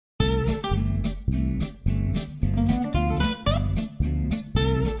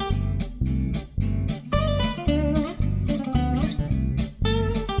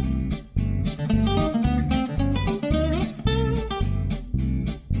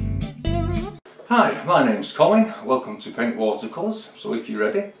Hi, my name's Colin. Welcome to Paint Watercolours. So if you're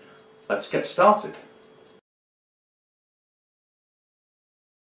ready, let's get started.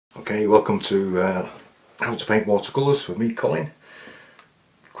 Okay, welcome to How to Paint Watercolours with me, Colin.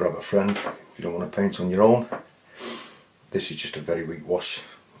 Grab a friend if you don't want to paint on your own. This is just a very weak wash.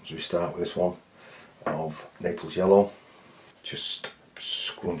 As we start with this one of Naples Yellow. Just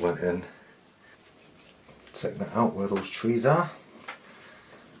scrumble it in. Take that out where those trees are,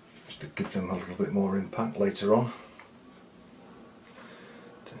 just to give them a little bit more impact later on.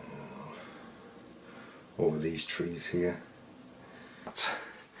 Down over these trees here.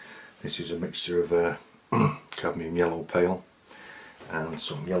 This is a mixture of cadmium yellow pale and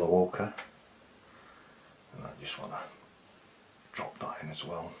some yellow ochre, and I just want to drop that in as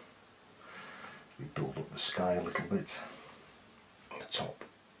well. We build up the sky a little bit on the top.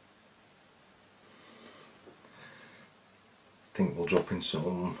 I think we'll drop in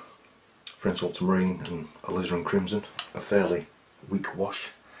some French ultramarine and alizarin crimson, a fairly weak wash,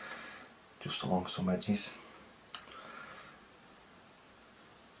 just along some edges.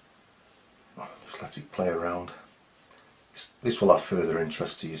 Just let it play around. This will add further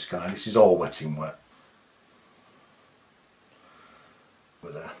interest to your sky. This is all wetting wet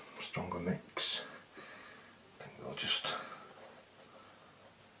with a stronger mix. I think we'll just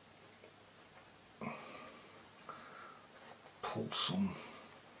pull some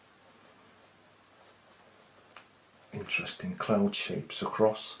interesting cloud shapes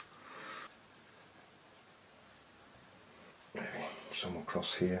across. Maybe some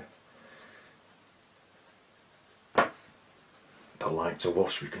across here. The lighter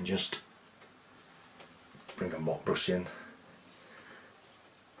wash, we can just bring a mop brush in.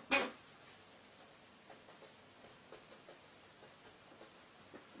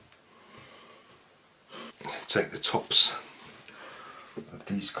 Take the tops of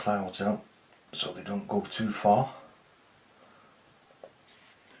these clouds out so they don't go too far.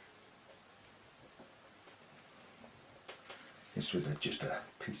 This with just a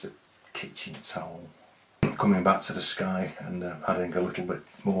piece of kitchen towel. Coming back to the sky and adding a little bit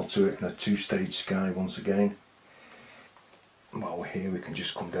more to it in a two-stage sky once again. While we're here, we can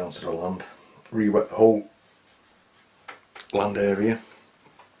just come down to the land, re-wet the whole land area.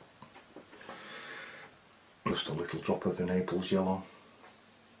 Just a little drop of the Naples yellow.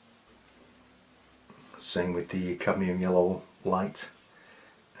 Same with the cadmium yellow light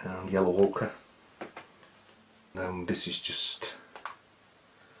and yellow ochre. This is just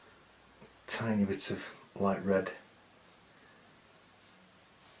a tiny bit of light red.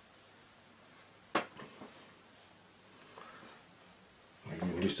 Maybe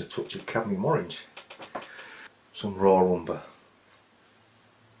even just a touch of cadmium orange. Some raw umber.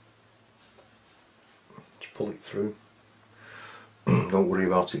 Just pull it through. Don't worry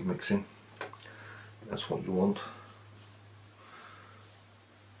about it mixing. That's what you want.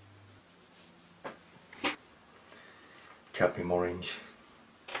 Cadmium orange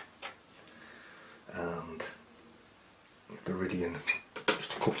and Viridian,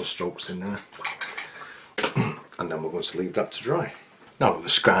 just a couple of strokes in there, and then we're going to leave that to dry. Now that the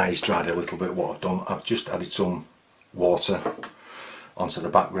sky's dried a little bit, what I've done, I've just added some water onto the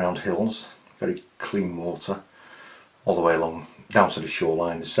background hills, very clean water, all the way along down to the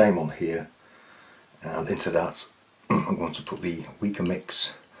shoreline, the same on here, and into that I'm going to put the weaker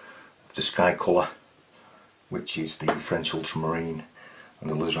mix of the sky colour, which is the French ultramarine and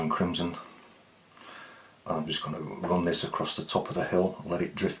the alizarin crimson. I'm just going to run this across the top of the hill and let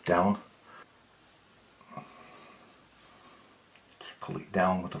it drift down. Just pull it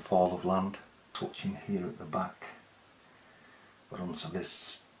down with the fall of land, touching here at the back, but onto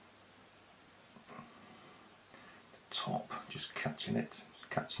this top, just catching it,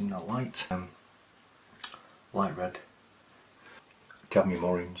 catching the light. Light red, cadmium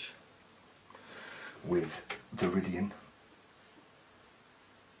orange with Viridian.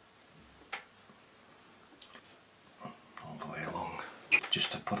 All the way along,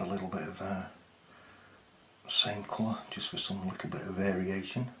 just to put a little bit of same colour, just for some little bit of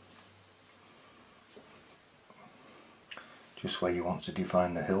variation. Just where you want to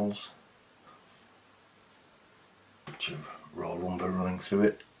define the hills. Touch of raw umber running through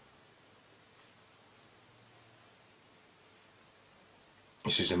it.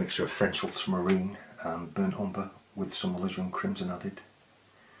 This is a mixture of French ultramarine and burnt umber with some alizarin crimson added.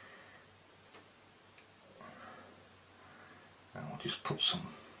 And we'll just put some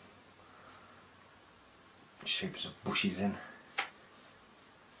shapes of bushes in.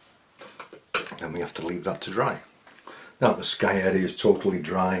 Then we have to leave that to dry. Now the sky area is totally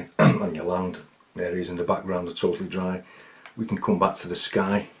dry and your land areas in the background are totally dry, we can come back to the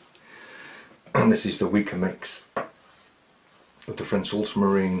sky And this is the weaker mix of the French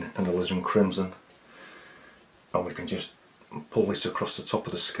ultramarine and alizarin crimson, and we can just pull this across the top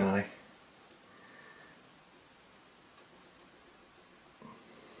of the sky.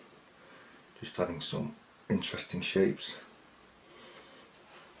 Just adding some interesting shapes.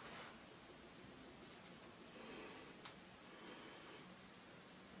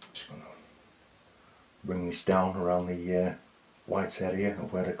 Just going to bring this down around the white area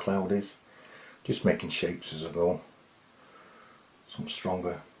of where the cloud is. Just making shapes as I go. Some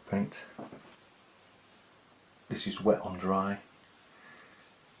stronger paint. This is wet on dry.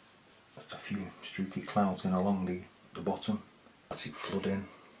 Just a few streaky clouds in along the bottom. Let it flood in.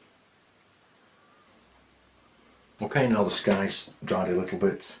 Okay, now the sky's dried a little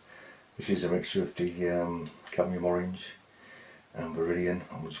bit. This is a mixture of the cadmium orange and viridian.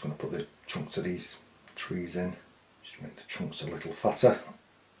 I'm just going to put the chunks of these trees in, just to make the chunks a little fatter.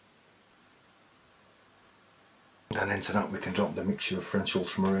 And into that we can drop the mixture of French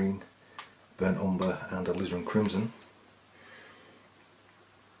ultramarine, burnt umber and alizarin crimson.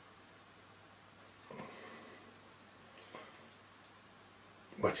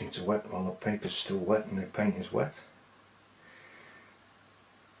 Wetting to wet while the paper's still wet and the paint is wet.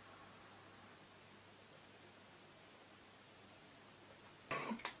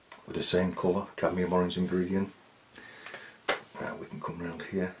 With the same colour, cadmium orange and viridian. We can come round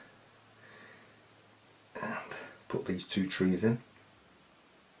here and put these two trees in.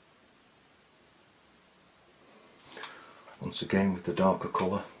 Once again with the darker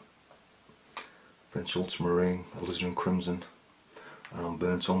colour, French ultramarine, alizarin crimson and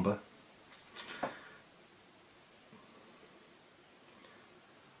burnt umber.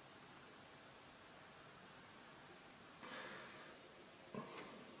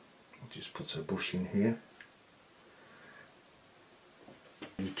 Just put a bush in here.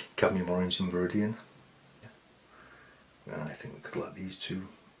 Cadmium orange and viridian. And I think we could let these two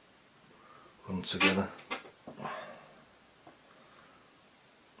run together.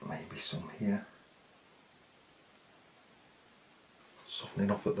 Maybe some here.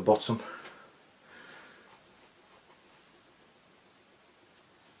 Softening off at the bottom.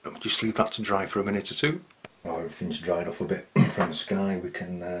 And we'll just leave that to dry for a minute or two. Now everything's dried off a bit from the sky, we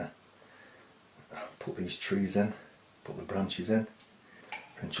can put these trees in, put the branches in.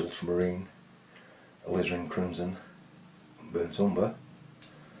 French ultramarine, alizarin crimson and burnt umber.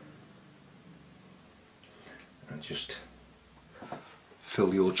 And just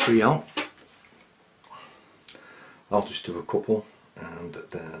fill your tree out. I'll just do a couple, and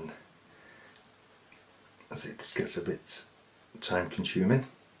then as it gets a bit time consuming,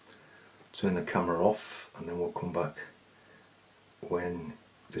 turn the camera off and then we'll come back when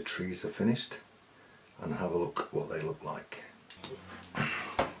the trees are finished and have a look what they look like.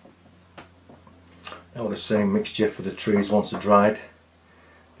 Now the same mixture for the trees once they're dried.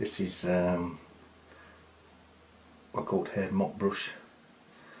 This is a goat haired mop brush,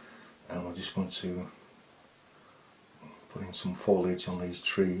 and we're just going to put in some foliage on these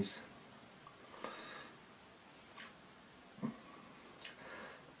trees.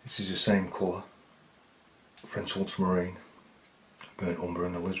 This is the same colour, French ultramarine, burnt umber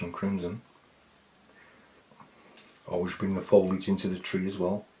and alizarin crimson. Always bring the foliage into the tree as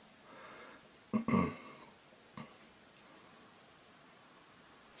well.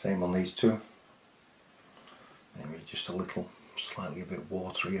 Same on these two. Maybe just a little, slightly a bit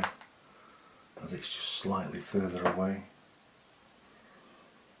waterier, as it's just slightly further away.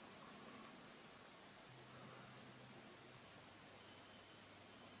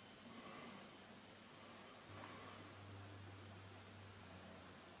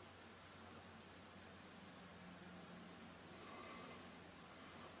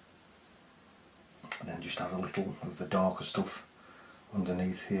 And then just add a little of the darker stuff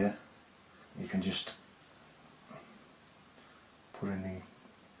underneath here. You can just put in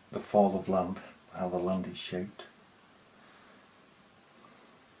the fall of land, how the land is shaped.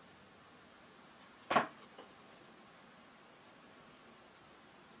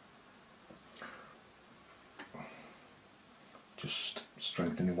 Just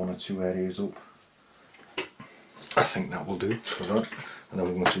strengthening one or two areas up. I think that will do for that. And then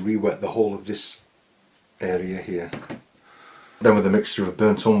we're going to re-wet the whole of this area here. Then with a mixture of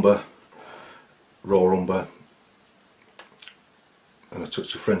burnt umber, raw umber and a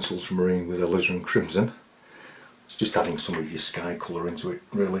touch of French ultramarine with alizarin crimson. It's just adding some of your sky colour into it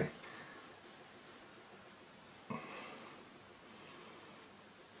really.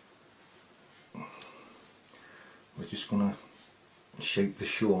 We're just going to shape the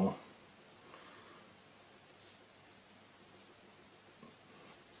shore.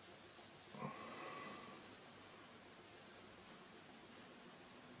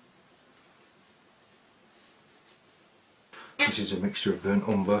 This is a mixture of burnt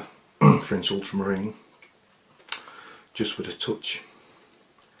umber, French ultramarine, just with a touch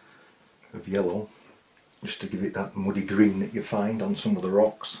of yellow, just to give it that muddy green that you find on some of the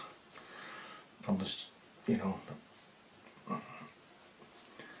rocks, on this, you know,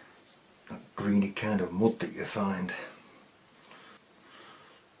 that greeny kind of mud that you find.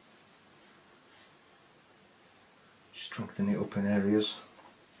 Strengthen it up in areas,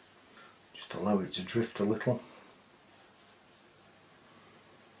 just allow it to drift a little.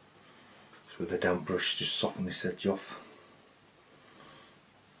 So with a damp brush, just soften this edge off.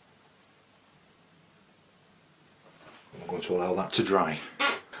 I'm going to allow that to dry.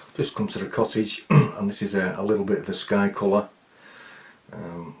 Just come to the cottage, and this is a little bit of the sky colour,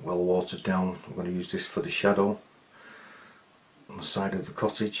 well watered down. I'm going to use this for the shadow on the side of the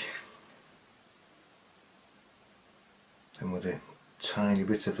cottage, and with a tiny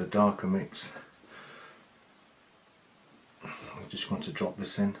bit of the darker mix, I'm just going to drop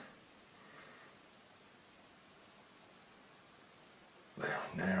this in.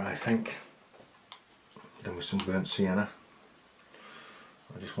 There, I think. Then with some burnt sienna,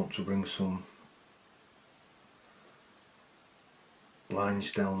 I just want to bring some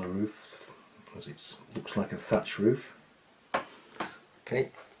lines down the roof, as it looks like a thatch roof.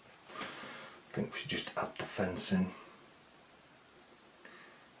 Okay, I think we should just add the fence in,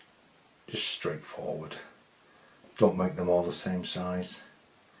 just straightforward. Don't make them all the same size.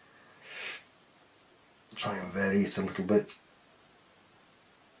 Try and vary it a little bit.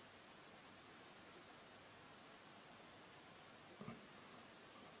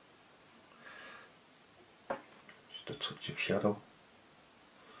 A touch of shadow.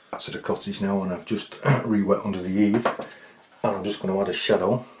 That's at the cottage now, and I've just re-wet under the eave, and I'm just going to add a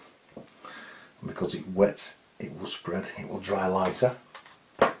shadow, and because it's wet it will spread, it will dry lighter,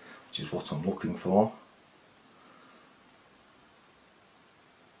 which is what I'm looking for.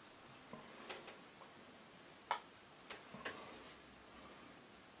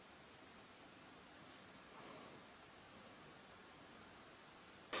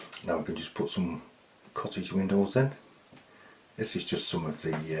 Now we can just put some cottage windows in. This is just some of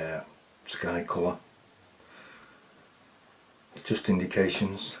the sky colour, just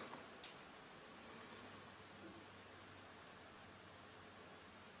indications.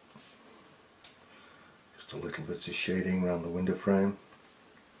 Just a little bit of shading around the window frame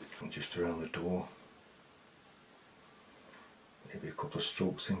and just around the door. Maybe a couple of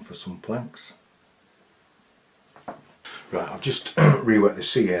strokes in for some planks. Right, I've just re-wet the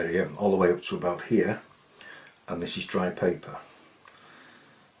sea area all the way up to about here, and this is dry paper.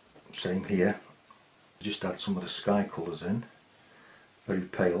 Same here, just add some of the sky colours in, very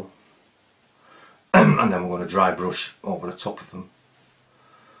pale, and then we're going to dry brush over the top of them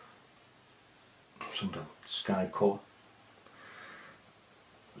some of the sky colour.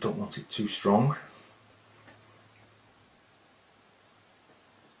 Don't want it too strong.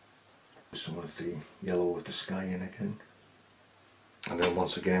 Some of the yellow with the sky in again. And then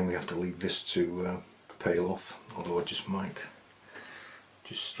once again we have to leave this to pale off, although I just might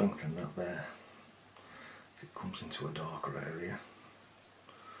just strengthen that there. It comes into a darker area.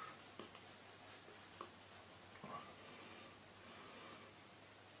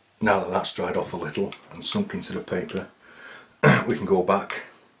 Now that that's dried off a little and sunk into the paper, we can go back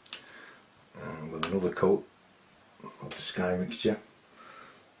with another coat of the sky mixture,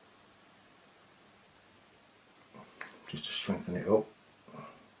 just to strengthen it up.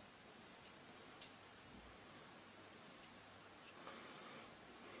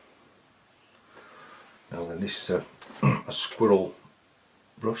 Now then, this is a squirrel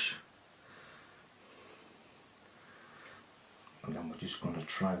brush, and then we're just going to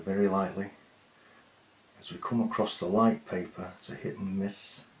try very lightly as we come across the light paper to hit and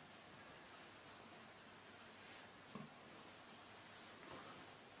miss.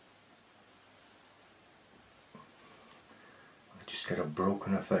 I just get a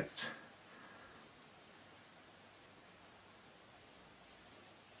broken effect.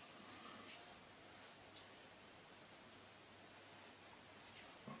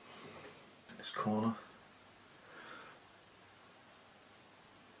 This corner.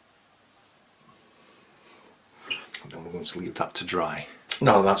 And then we're going to leave that to dry.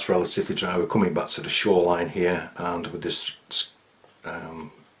 Now that's relatively dry, we're coming back to the shoreline here, and with this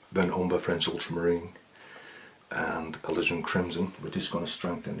burnt umber, French ultramarine and alizarin crimson, we're just going to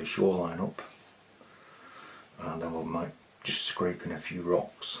strengthen the shoreline up, and then we might just scrape in a few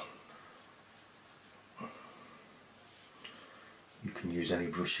rocks. You can use any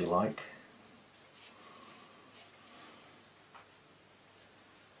brush you like.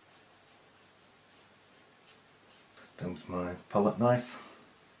 Then with my palette knife,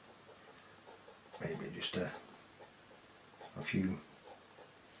 maybe just a few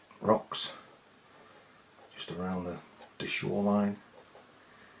rocks just around the shoreline,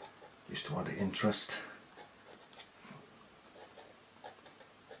 just to add interest.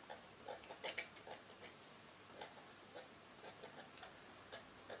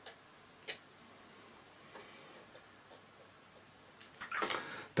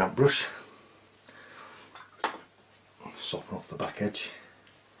 Damp brush, soften off the back edge.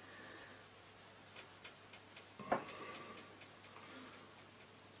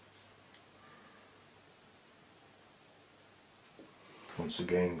 Once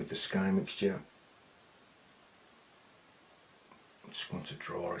again with the sky mixture, I'm just going to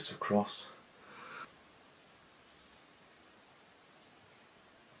draw it across.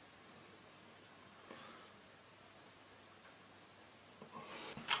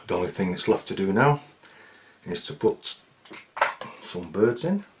 The only thing that's left to do now is to put some birds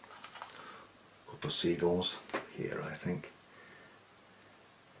in. A couple of seagulls here, I think.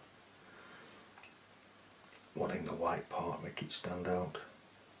 One in the white part, make it stand out.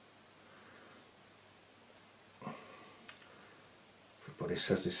 Everybody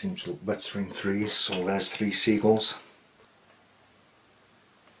says they seem to look better in threes, so there's 3 seagulls.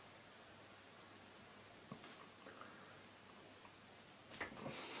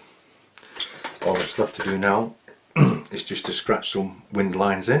 All that's left to do now is just to scratch some wind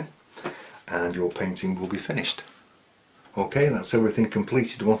lines in and your painting will be finished. Okay, that's everything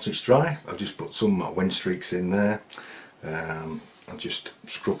completed once it's dry. I've just put some wind streaks in there. I've just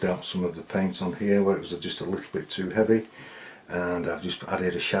scrubbed out some of the paint on here where it was just a little bit too heavy, and I've just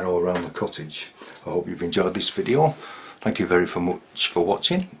added a shadow around the cottage. I hope you've enjoyed this video. Thank you very much for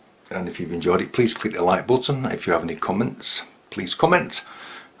watching, and if you've enjoyed it, please click the like button. If you have any comments, please comment,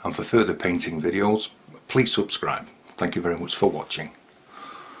 and for further painting videos, please subscribe. Thank you very much for watching.